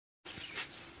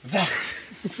जा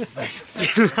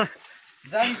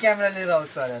जान क्यामेरा लिएर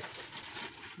आउँछ अरे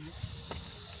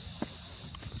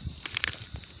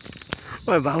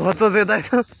ओए भावा तो चाहिँ दाइ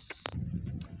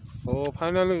हो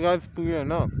फाइनली गाइस पुग्यो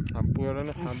हैन अब पुगेर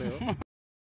नै खाँदै हो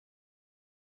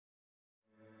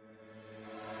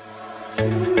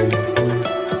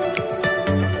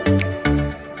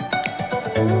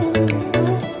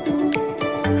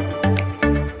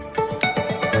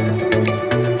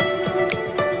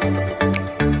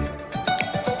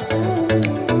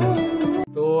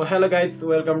hello guys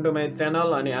welcome to my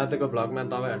channel अनि आजको भ्लगमा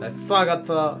तपाईहरुलाई स्वागत छ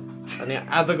अनि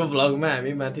आजको भ्लगमा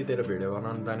हामी माथितिर भिडियो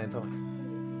बनाउन जानेछौँ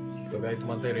सो गाइस म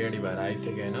चाहिँ रेडी भएर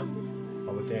आइसकेँ हैन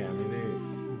अब चाहिँ हामी चाहिँ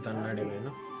जान आँटेको हैन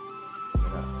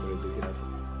पुरै दुखिरहेको छ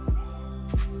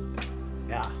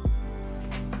या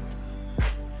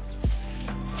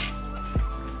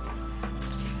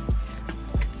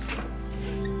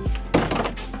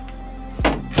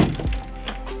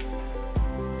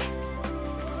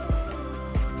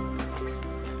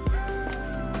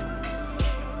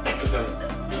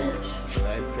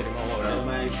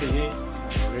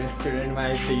रेस्टुरेंट में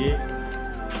आइसकेँ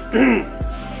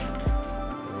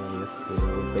यस्तो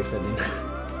पैसा दिन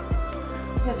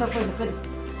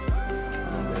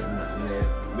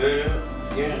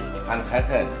खान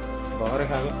खाएको भर्खरै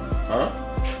खाएको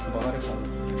भर्खरै खाएको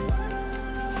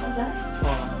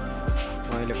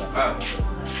मैले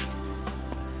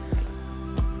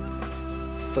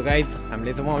सो गाइस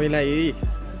हामीले चाहिँ मम्मीलाई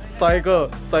सयको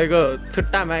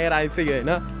छुट्टा मागेर आइसक्यो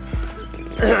होइन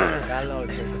गालो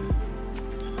आउँछ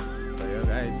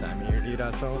गाइस हामी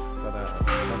हिँडिरहेछौँ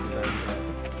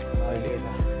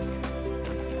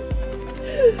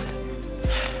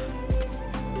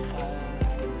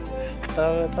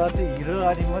तर त चाहिँ हिरो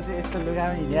अनि म चाहिँ यस्तो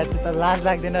लुगामा हिँडेको छु त लाज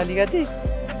लाग्दैन अलिकति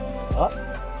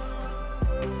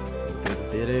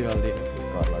धेरै गल्ती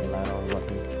घरलाई लाएर आउनुपर्छ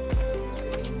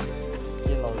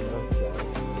के लाउनु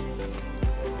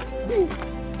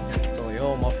सो यो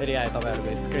म फेरि आएँ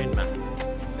तपाईँहरूको स्क्रिनमा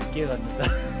के गर्नु त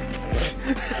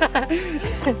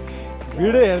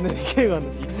भिडियो हेर्नु के गर्नु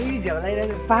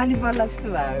झ्याउलाइरहेको पानी पर्ला जस्तो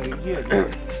भयो के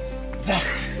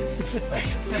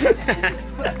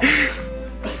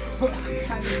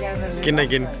किन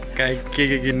के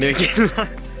किन्ने किन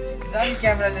झन्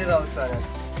क्यामेरा लिएर आउँछ अरे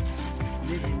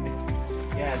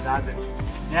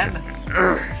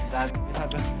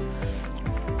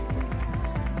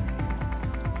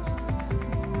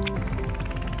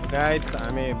गाइस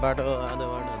हामी बाटो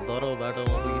दह्रो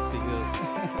बाटोमा पुगिसक्यो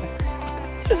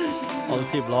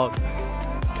अल्छी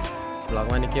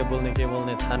भ्लगमा नि के बोल्ने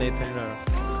थाहा नै छैन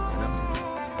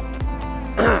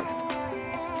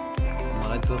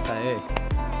मलाई जोस आयो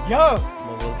यो म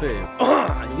बोल्छु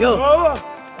यो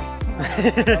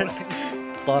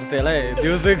पर्सेलाई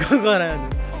दिउँसोको गरायो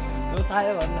जोस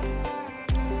आयो भन्न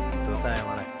जोस आयो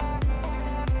मलाई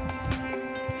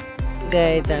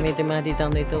गाइस हामी चाहिँ माथि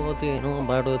जाँदैछौँ त्यो हेर्नु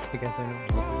बाटो छ क्या छैन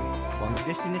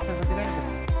डेस्टिनेसन कति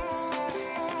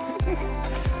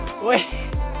ओए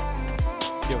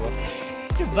के भयो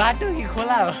त्यो बाटो कि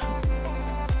खोला हो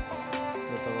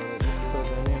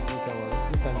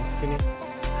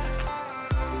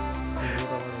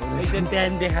एकदम त्यहाँ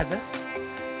देखा छ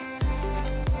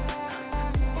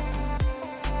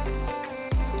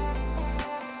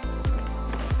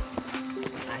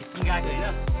हाइकिङ गएको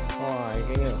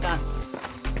होइन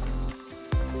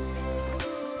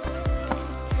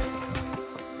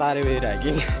तारे भएर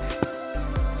हाइकिङ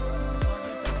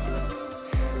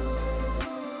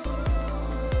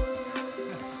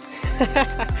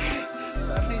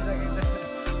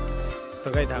सो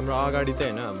गाइस हाम्रो अगाडि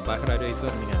चाहिँ होइन बाख्रा रहेछ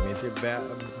अनि हामी त्यो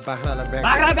बाख्रालाई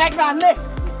ब्यागमा हाल्ने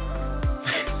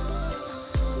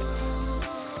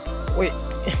ओइ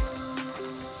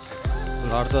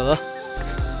लड्छ त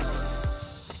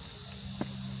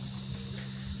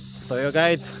सो यो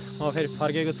गाइस म फेरि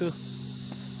फर्केको छु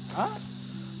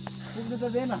पुग्नु त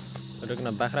दिएन रुक्न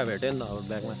बाख्रा भेट्यो नि त अब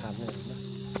ब्यागमा खाने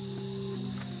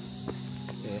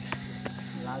ए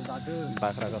लाल बाटो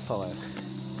बाख्राको सवाय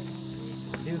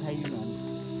दिउ खाइदिनु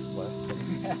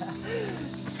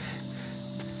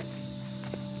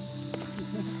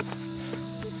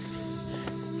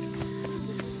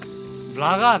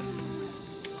भ्लगर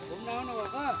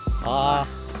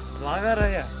भ्लगर हो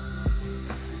यो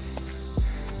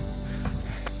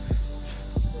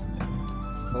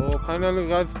हो फाइनली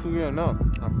गाइस पुग्यो हैन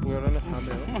अब पुगेर नै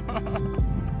खाँदै हो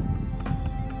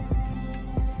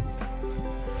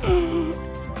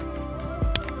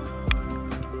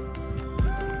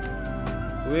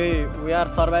we are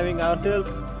surviving ourselves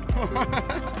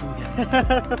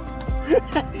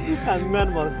हामी मान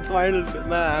भन्छ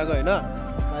सोइलमा आएको होइन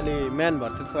अलि म्यान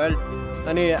भर्सेस वाइल्ड।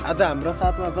 अनि आज हाम्रो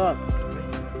साथमा छ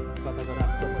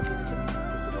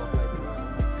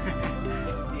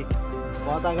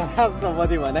कताको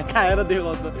राष्ट्रपति भने खाएर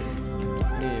देखाउँछ।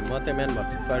 अनि म चाहिँ म्यान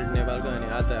भर्सेस वाइल्ड नेपालको। अनि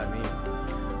आज हामी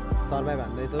सर्भाइभ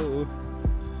हान्दैछौँ।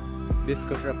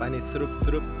 बिस्कुट र पानी सुरुप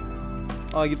सुरुप।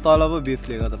 अघि तल पो 20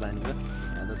 लिएको त पानीको,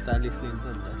 यहाँ त 40 लिन्छ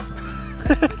नि त।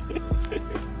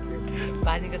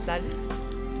 पानीको 40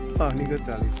 पानीको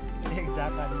 40 एक जा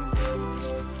पानी।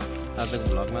 आजको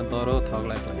भ्लगमा दरो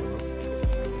थगलाई पनि हो।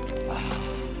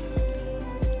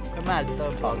 कमा हाल्छ त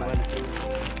भगवान।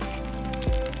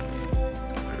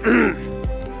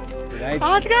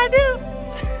 हात काट्यो।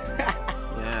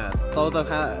 यहाँ चौध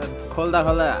खोल्दा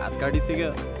खोल्दा हात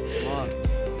काटिसक्यो।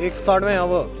 एक सर्टमै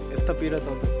अब यस्तो पिरो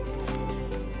चल्छ।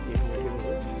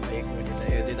 एक मिनट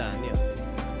यति त हान्यो।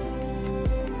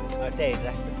 त्यही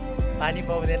राख्छ। पानी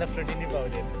पाउँदैन, प्रोटिन नि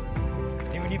पाउँदैन,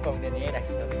 न्युनी पाउँदैन, यही राख्छ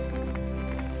सबै।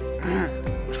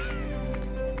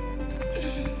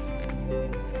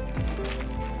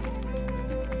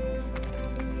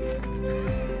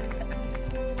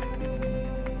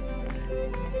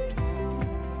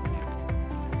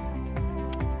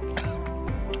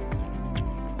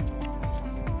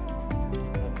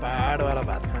 पाहाडवाला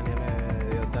भात खानेलाई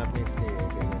यो जापानिजले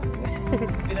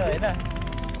किन होइन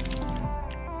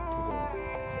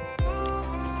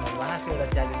उहाँको एउटा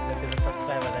 40 गतिको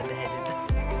सब्सक्राइबरलाई देखाइदिन्छ।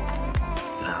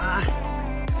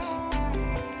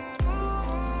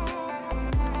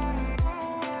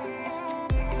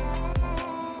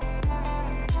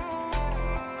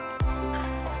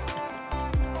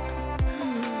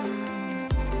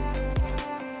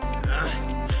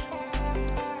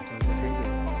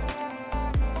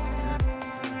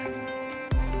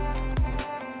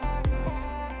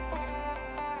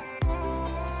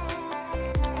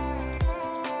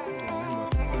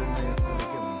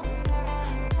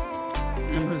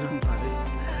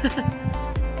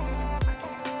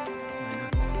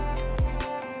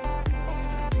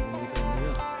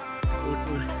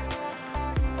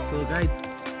 सो गाइज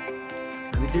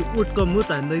हामी त्यो उटको मुत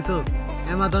हान्दैछौँ।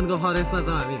 एमाजोनको फरेस्टमा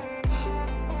छौँ हामी।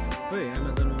 खोइ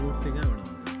एमाजोनमा उट चाहिँ कहाँबाट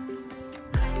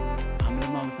आउँछ? हाम्रो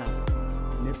आउँछ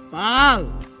नेपाल।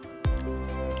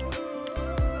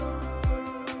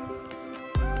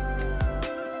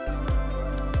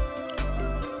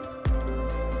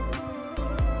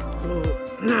 सो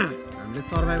हामीले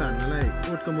सर्भाइभ हान्नलाई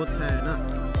उटको मुत खायो होइन।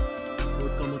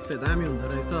 उटको मुत चाहिँ दामी हुँदो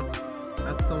रहेछ।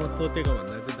 आजसम्म सोचेको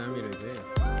भन्दा चाहिँ दामी रहेछ है।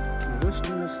 रोस्ट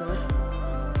लिनु सर,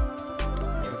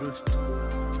 रोस्ट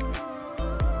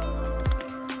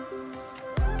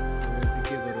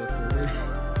के रोस्ट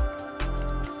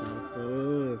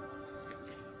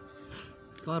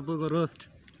सर्पोको रोस्ट,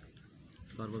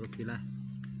 सर्पोको फिला।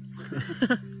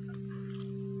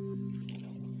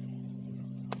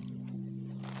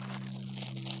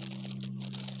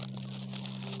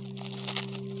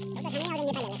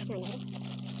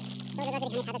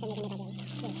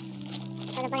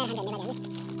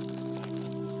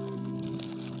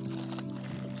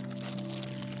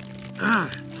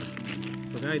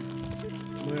 So guys,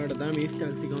 म एउटा दामी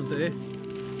स्टाइल सिकाउँछु है।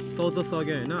 चौचो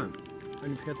सक्यो होइन।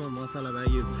 अनि खेतमा मसला भाइ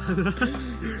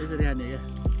यसरी हाल्ने क्या,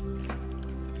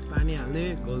 पानी हाल्ने,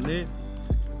 घोल्ने।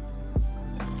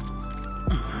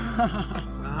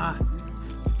 थाहा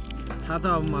छ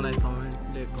अब मलाई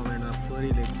सबैले कमेन्टमा छोरी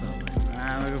लेख्छ।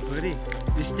 आमाको छोरी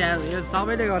स्टाइल यो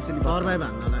सबैले गर्छ नि। सर्भाइभ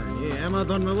हान्नलाई नि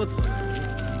एमाजोनमा पो छ।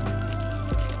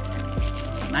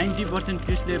 90%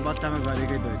 फिसले बच्चामा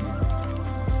गरेकै थियो नि।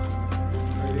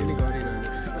 अहिले नि गरिरहनु।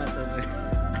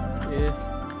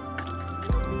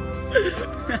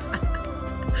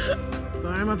 सो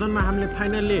एमाजोनमा हामीले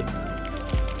फाइनल्ली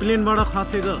प्लेनबाट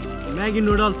खसेको म्यागी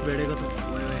नुडल्स भेटेको छ।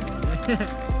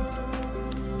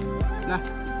 ल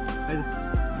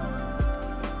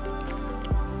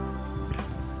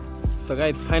सो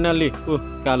गाइस फाइनल्ली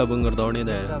कालो बुङ्गर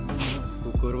दौडिँदै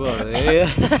कुकुर पो ए।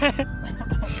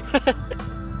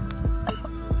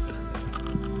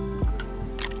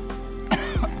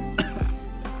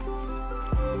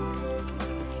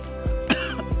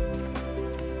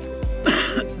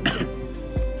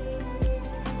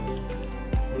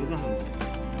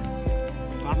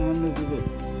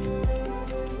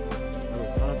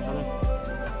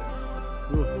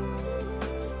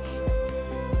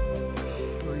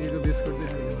 बिस्कुट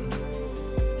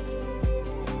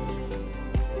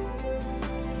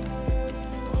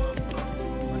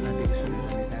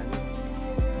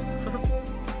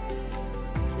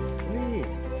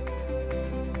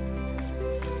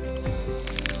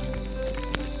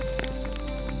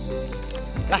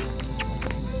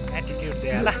एटिट्युड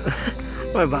दिएर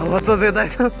भाव चाहिँ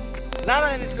ला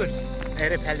बिस्कुट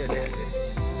हेरे फ्याल्यो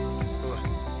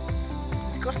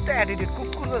कस्तो एटिट्युड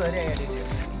कुकुरको धरि एटिट्युड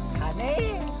खाने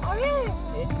अरे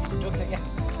ए टोक्छ क्या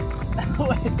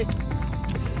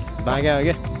भाग्यो हो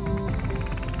क्या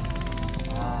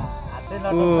हात चाहिँ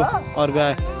ऊ नटोक्छ अर्को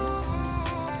आयो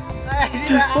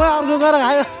ओ अर्को गएर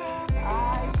खायो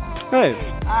है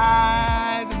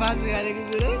मासु खाने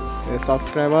कुकुरै ए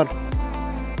सब्सक्राइबर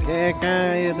ए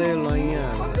कहाँ यो त लैया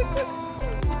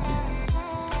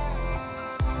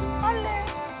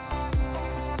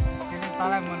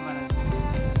तँलाई मन पराएको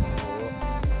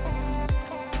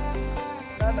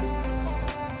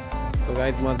सो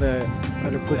गाइस म चाहिँ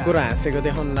अहिले कुकुर हाँसेको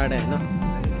देखाउनु लाडे होइन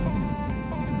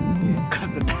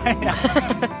कस्तो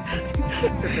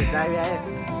दामी आयो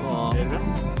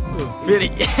फेरि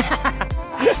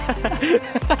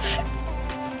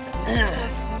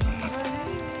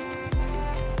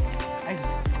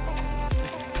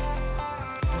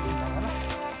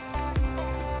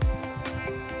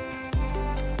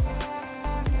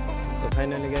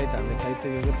फाइनली गाइस हामीले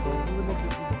खाइसकेको छौँ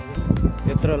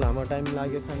यत्रो लामो टाइम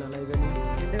लाग्यो खानालाई पनि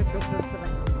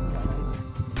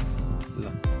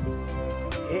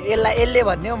ल यसले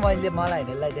भन्ने हो मैले मलाई होइन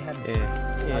यसलाई देखा ए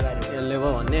यसले पो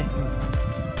भन्ने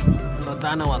ल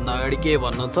जानुभन्दा अगाडि के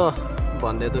भन्नु त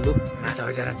भन्दै त लु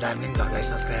सबैजना जामिङ घरलाई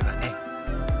सब्सक्राइब गर्ने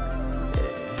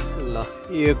ल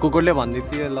यो कुकुरले भन्दैछ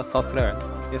ल सब्सक्राइब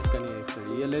यसको नि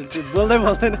यसले चाहिँ बोल्दै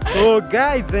बोल्दैन हो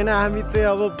गाइस होइन हामी चाहिँ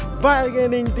अब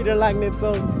बार्गेनिङतिर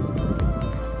लाग्नेछौँ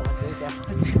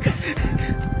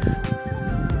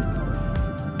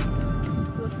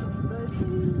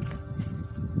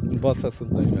बस्छ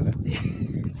सुन्दै बेला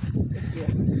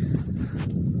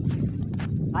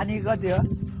अनि कति हो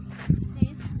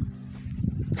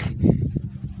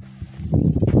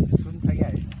सुन्छ क्या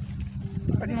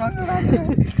कति महँगो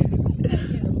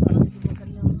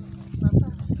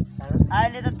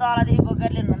अहिले त तलदेखि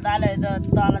बोकेर लिनु भने त अहिले त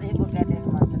तलदेखि बोकेर लिनु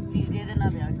भन्छ 30 दिँदैन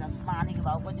भ्याउँछ पानीको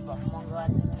भाउ कति भयो महँगो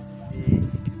आज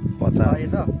 50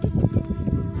 त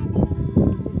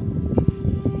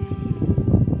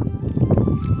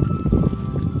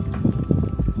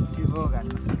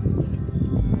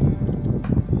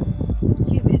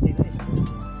के बेचेको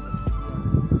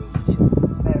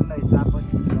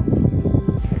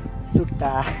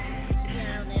सुट्टा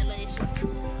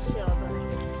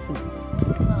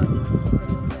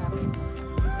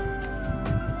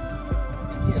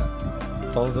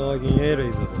चौध कि यहीँ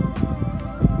रहेछ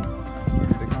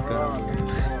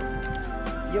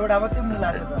एउटा मात्रै मुला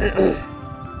छ त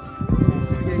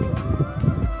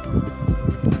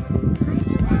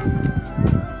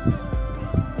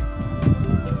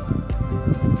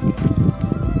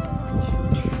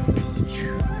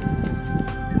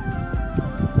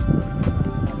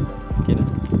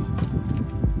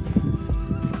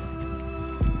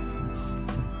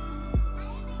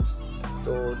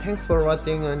सो थ्याङ्क्स फर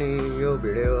वाचिङ अनि यो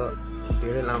भिडियो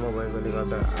धेरै लामो भएकोले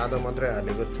गर्दा आधा मात्रै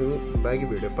हालेको छु बाँकी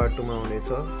भिडियो पार्ट 2 मा आउनेछ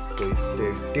so stay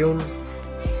tune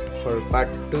for part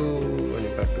 2 अनि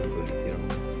पार्ट 2 को